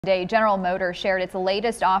Today, General Motors shared its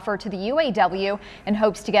latest offer to the UAW in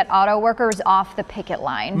hopes to get auto workers off the picket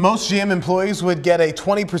line. Most GM employees would get a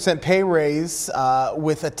 20% pay raise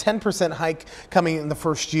with a 10% hike coming in the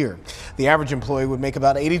first year. The average employee would make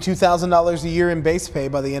about $82,000 a year in base pay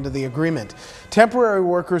by the end of the agreement. Temporary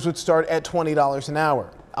workers would start at $20 an hour.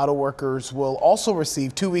 Auto workers will also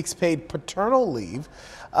receive 2 weeks paid paternal leave,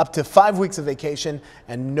 up to 5 weeks of vacation,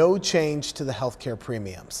 and no change to the health care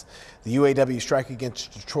premiums. The UAW strike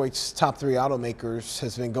against Detroit's top 3 automakers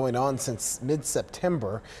has been going on since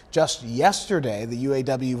mid-September. Just yesterday, the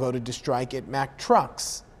UAW voted to strike at Mack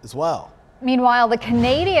Trucks as well. Meanwhile, the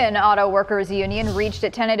Canadian Auto Workers Union reached a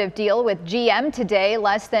tentative deal with GM today,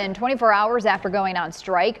 less than 24 hours after going on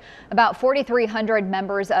strike. About 4,300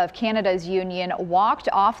 members of Canada's union walked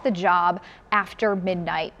off the job after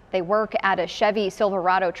midnight. They work at a Chevy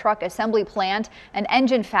Silverado truck assembly plant, an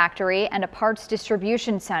engine factory, and a parts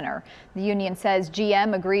distribution center. The union says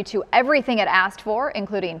GM agreed to everything it asked for,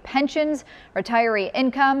 including pensions, retiree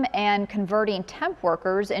income, and converting temp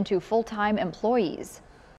workers into full-time employees.